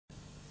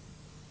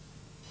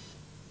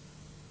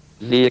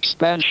The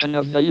expansion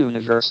of the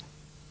universe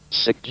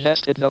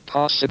suggested the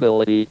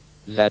possibility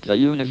that the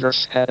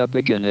universe had a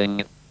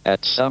beginning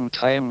at some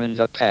time in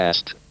the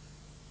past.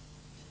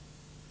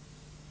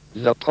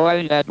 The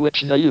point at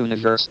which the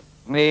universe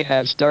may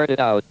have started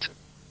out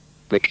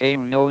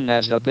became known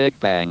as the Big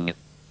Bang.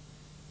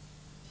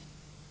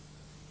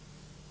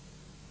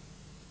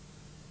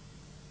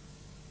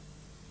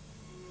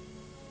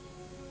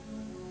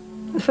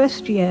 The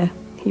first year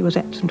he was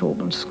at St.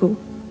 Albans School,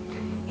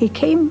 he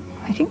came,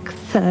 I think,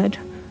 third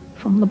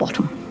from the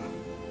bottom.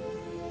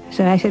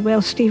 So I said,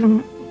 well,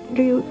 Stephen,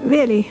 do you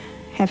really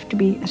have to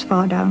be as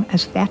far down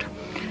as that?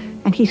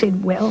 And he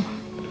said, well,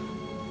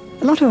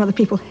 a lot of other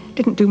people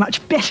didn't do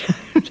much better.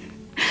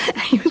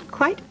 He was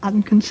quite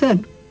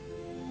unconcerned.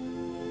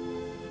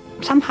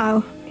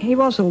 Somehow, he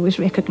was always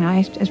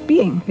recognized as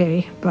being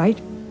very bright.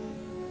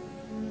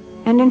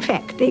 And in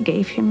fact, they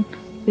gave him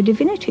the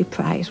Divinity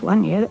Prize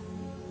one year.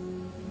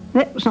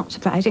 That was not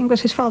surprising,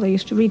 because his father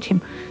used to read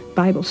him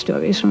Bible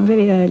stories from a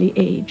very early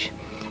age,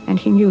 and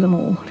he knew them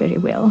all very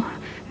well.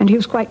 And he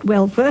was quite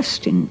well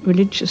versed in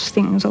religious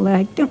things, although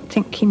I don't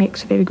think he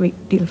makes a very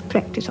great deal of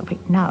practice of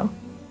it now.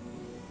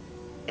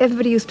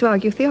 Everybody used to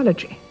argue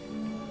theology.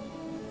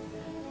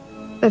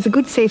 That's a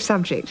good, safe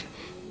subject.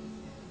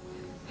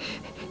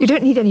 You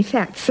don't need any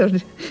facts or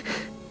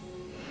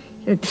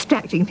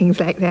distracting things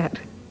like that.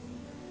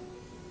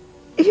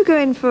 If you go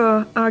in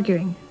for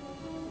arguing,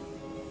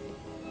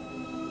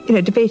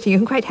 debating, you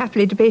can quite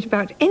happily debate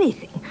about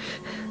anything,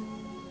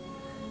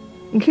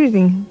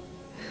 including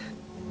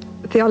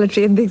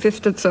theology and the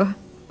existence or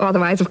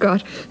otherwise of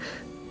God.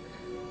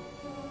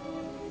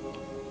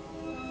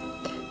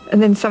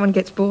 And then someone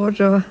gets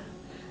bored, or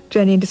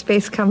Journey into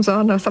Space comes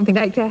on, or something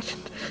like that.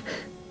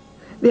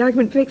 The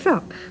argument breaks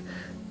up.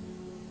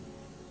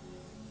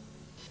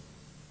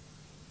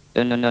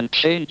 In an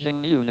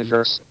unchanging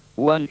universe,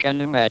 one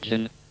can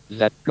imagine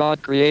that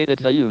God created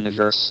the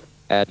universe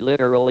at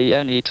literally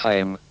any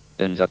time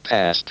in the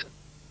past.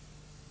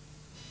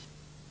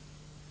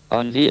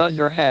 On the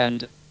other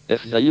hand,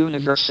 if the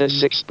universe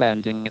is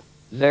expanding,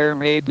 there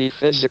may be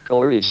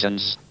physical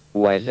reasons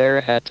why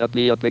there had to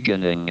be a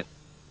beginning.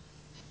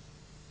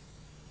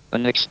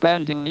 An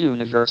expanding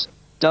universe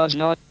does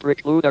not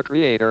preclude a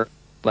creator,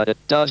 but it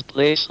does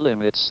place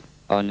limits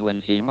on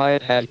when he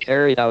might have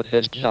carried out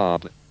his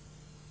job.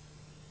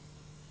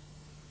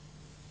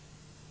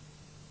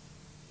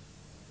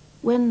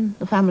 When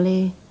the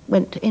family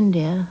went to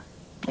India,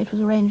 it was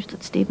arranged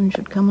that Stephen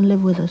should come and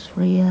live with us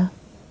for a year.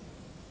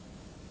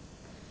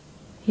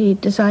 He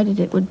decided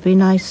it would be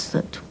nice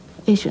that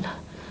we should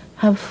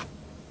have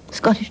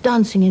Scottish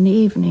dancing in the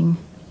evening.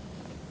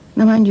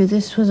 Now, mind you,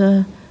 this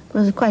was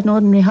quite an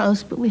ordinary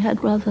house, but we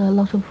had rather a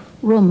lot of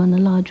room and a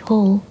large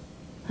hall.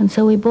 And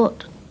so we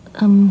bought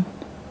some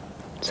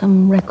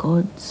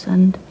records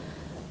and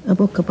a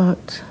book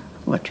about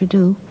what you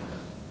do.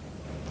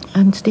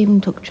 And Stephen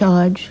took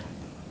charge.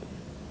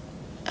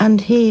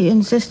 And he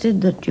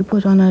insisted that you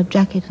put on a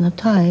jacket and a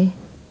tie.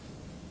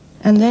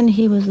 And then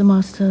he was the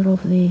master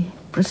of the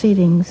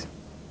proceedings.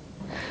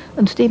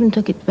 And Stephen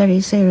took it very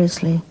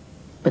seriously.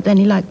 But then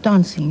he liked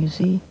dancing, you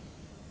see.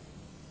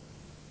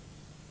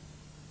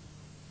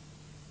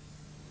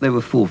 There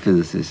were 4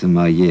 physicists in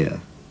my year.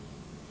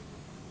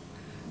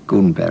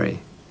 Gordon Berry,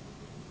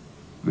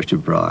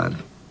 Richard Bryan,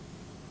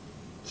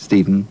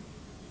 Stephen,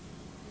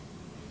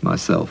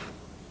 myself.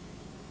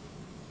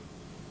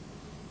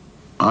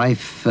 I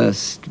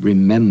first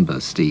remember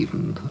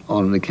Stephen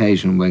on an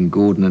occasion when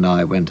Gordon and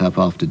I went up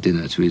after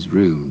dinner to his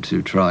room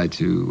to try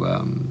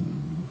to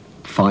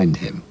find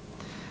him.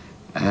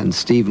 And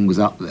Stephen was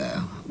up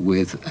there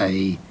with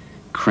a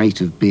crate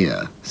of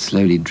beer,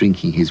 slowly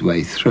drinking his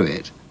way through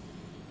it.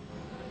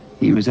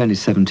 He was only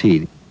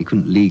 17. He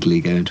couldn't legally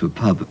go into a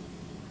pub.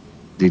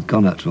 He'd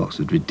gone up to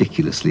Oxford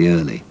ridiculously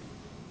early.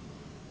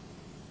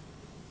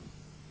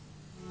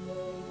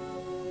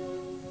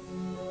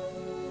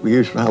 We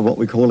used to have what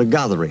we call a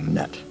gathering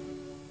net.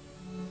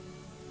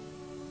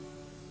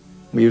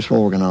 We used to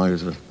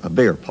organise a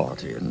beer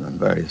party and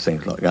various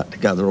things like that to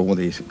gather all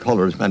these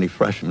colours, many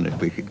freshmen as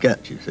we could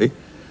get, you see,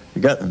 to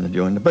get them to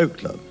join the boat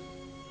club.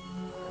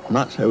 And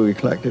that's how we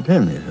collected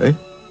him, you see.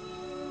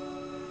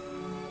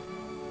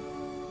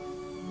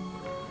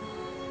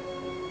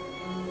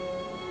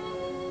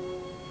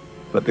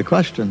 But the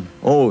question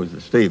always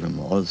to Stephen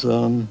was,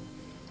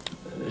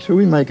 should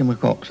we make him a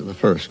cox at the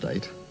first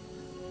date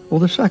or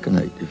the second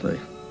date, you see?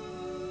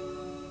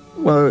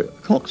 Well,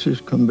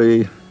 coxes can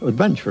be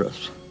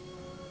adventurous,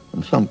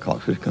 and some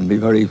coxes can be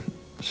very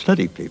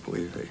steady people,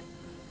 you see.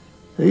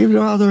 He was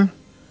rather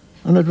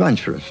an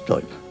adventurous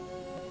type.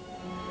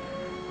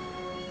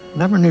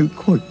 Never knew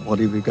quite what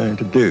he was going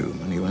to do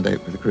when he went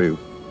out with the crew.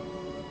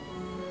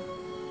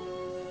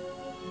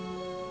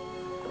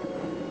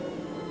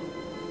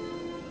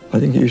 I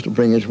think he used to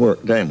bring his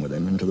work down with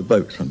him into the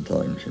boat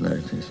sometimes, you know.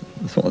 His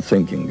sort of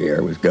thinking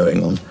gear was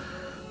going on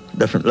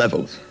different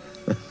levels.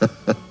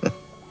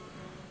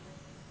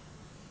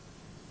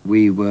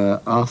 We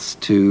were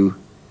asked to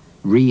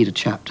read a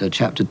chapter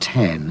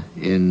 10,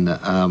 in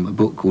a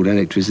book called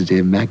Electricity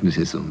and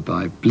Magnetism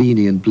by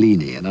Bleeny and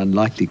Bleeny, an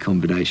unlikely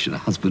combination, a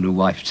husband and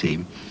wife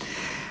team.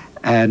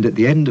 And at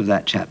the end of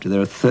that chapter,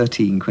 there are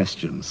 13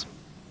 questions,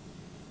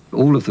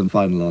 all of them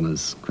final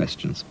honours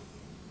questions.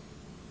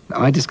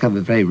 I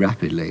discovered very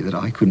rapidly that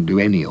I couldn't do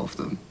any of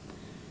them.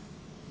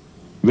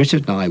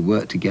 Richard and I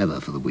worked together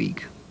for the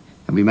week,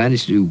 and we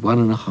managed to do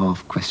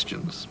 1.5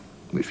 questions,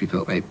 which we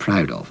felt very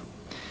proud of.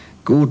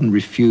 Gordon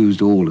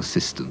refused all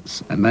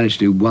assistance and managed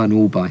to do one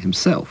all by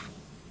himself.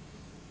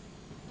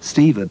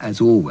 Stephen,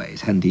 as always,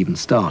 hadn't even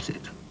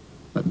started.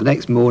 But the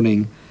next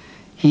morning,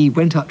 he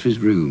went up to his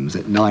rooms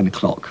at 9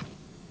 o'clock.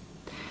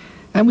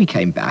 And we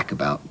came back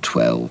about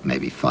 12,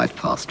 maybe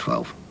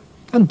 12:05.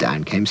 And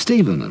down came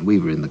Stephen, and we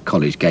were in the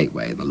college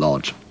gateway in the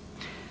lodge.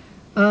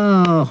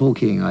 "Ah,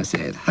 Hawking," I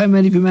said, "how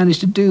many have you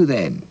managed to do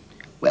then?"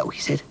 "Well," he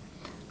said,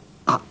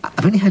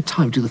 "I've only had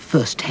time to do the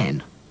first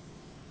 10.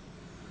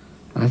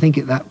 And I think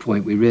at that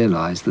point we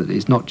realised that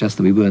it's not just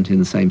that we weren't in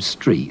the same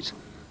street,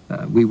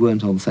 we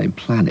weren't on the same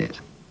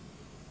planet.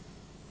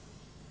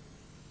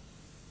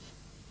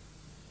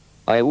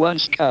 I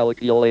once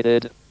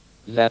calculated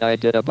that I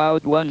did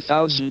about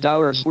 1,000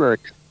 hours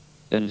work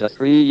in the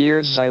 3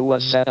 years I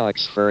was at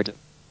Oxford,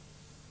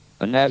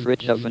 an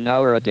average of an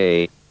hour a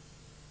day.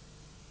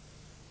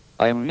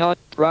 I'm not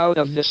proud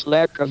of this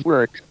lack of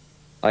work.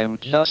 I'm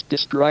just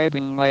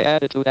describing my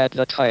attitude at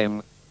the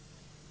time.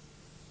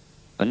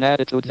 An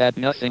attitude that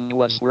nothing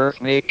was worth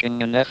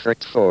making an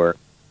effort for.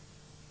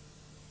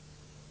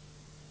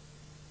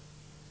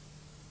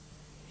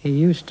 He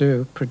used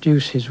to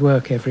produce his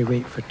work every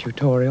week for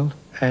tutorial,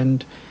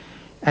 and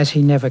as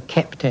he never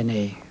kept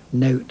any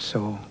notes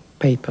or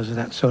papers or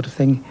that sort of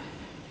thing,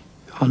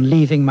 on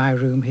leaving my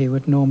room he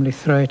would normally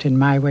throw it in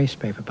my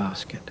wastepaper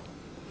basket.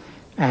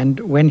 And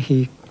when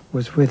he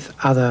was with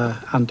other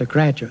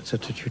undergraduates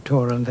at a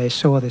tutorial and they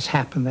saw this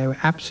happen, they were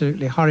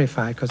absolutely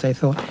horrified because they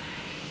thought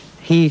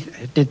he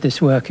did this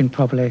work in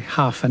probably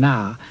half an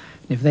hour.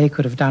 And if they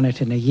could have done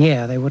it in a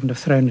year, they wouldn't have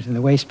thrown it in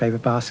the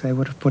wastepaper basket, they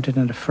would have put it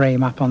in a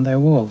frame up on their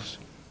walls.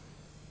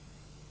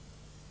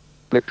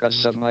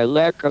 Because of my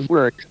lack of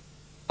work,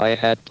 I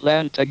had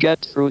planned to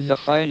get through the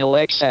final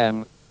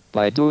exam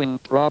by doing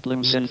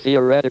problems in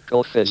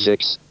theoretical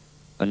physics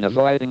and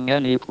avoiding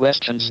any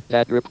questions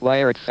that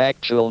required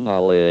factual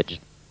knowledge.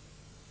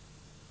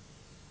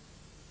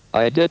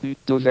 I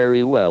didn't do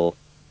very well.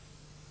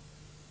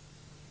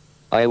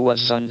 I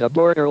was on the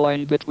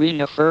borderline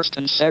between a first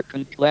and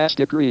second class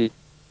degree,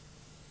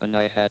 and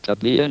I had to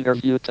be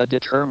interviewed to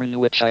determine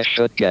which I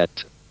should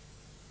get.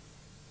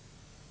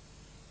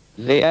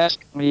 They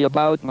asked me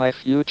about my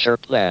future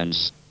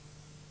plans.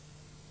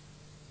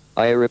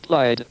 I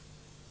replied,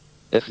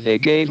 if they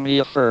gave me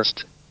a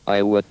first,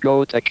 I would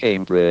go to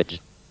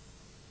Cambridge.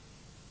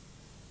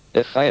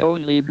 If I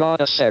only got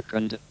a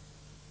second,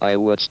 I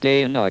would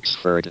stay in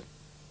Oxford.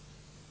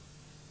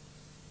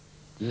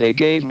 They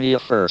gave me a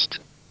first.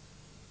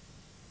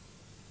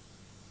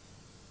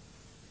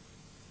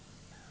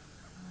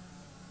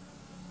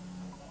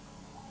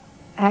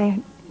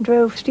 I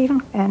drove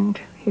Stephen and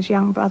his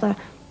young brother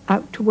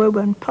out to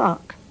Woburn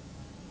Park,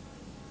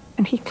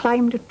 and he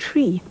climbed a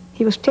tree.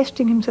 He was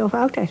testing himself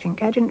out, I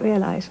think. I didn't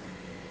realize.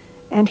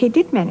 And he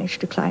did manage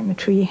to climb the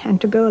tree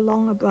and to go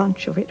along a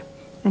branch of it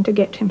and to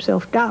get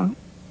himself down.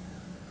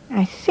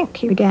 I think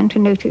he began to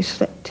notice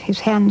that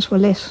his hands were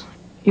less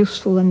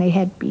useful than they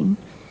had been,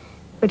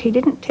 but he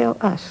didn't tell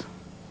us.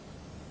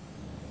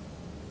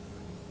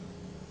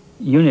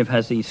 UNIV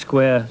has these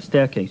square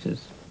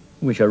staircases,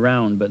 which are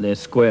round, but they're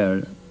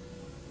square.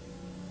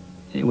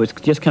 It was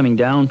just coming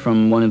down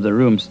from one of the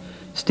rooms.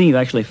 Steve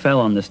actually fell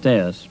on the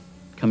stairs,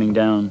 coming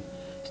down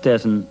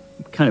stairs, and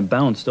kind of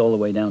bounced all the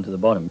way down to the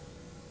bottom.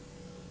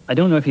 I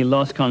don't know if he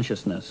lost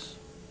consciousness,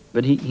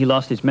 but he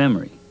lost his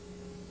memory.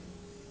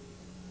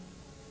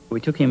 We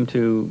took him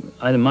to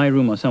either my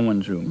room or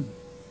someone's room.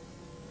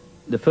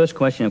 The first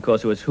question, of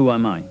course, was, who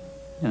am I?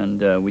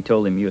 And we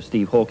told him, you're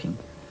Steve Hawking.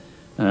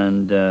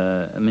 And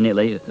a minute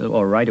later,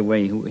 or right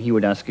away, he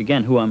would ask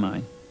again, who am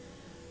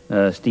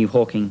I? Steve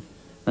Hawking.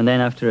 And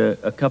then after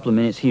a couple of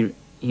minutes, he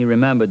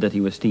remembered that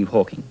he was Steve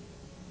Hawking.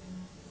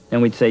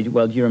 Then we'd say,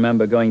 well, do you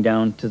remember going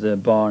down to the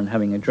bar and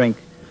having a drink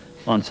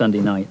on Sunday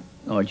night?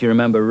 Or do you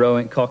remember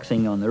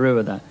coxing on the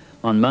river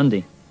on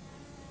Monday?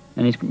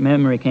 And his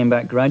memory came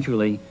back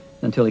gradually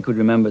until he could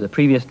remember the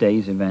previous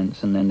day's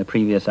events and then the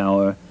previous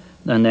hour.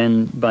 And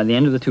then by the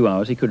end of the 2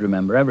 hours, he could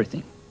remember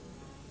everything.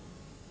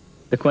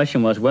 The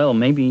question was, well,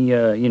 maybe,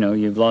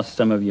 you've lost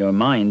some of your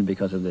mind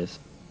because of this.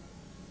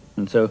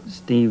 And so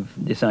Steve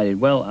decided,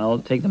 well, I'll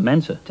take the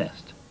Mensa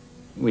test.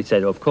 We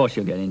said, of course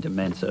you'll get into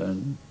Mensa.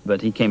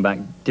 But he came back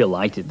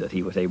delighted that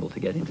he was able to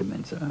get into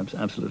Mensa,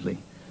 absolutely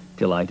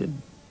delighted.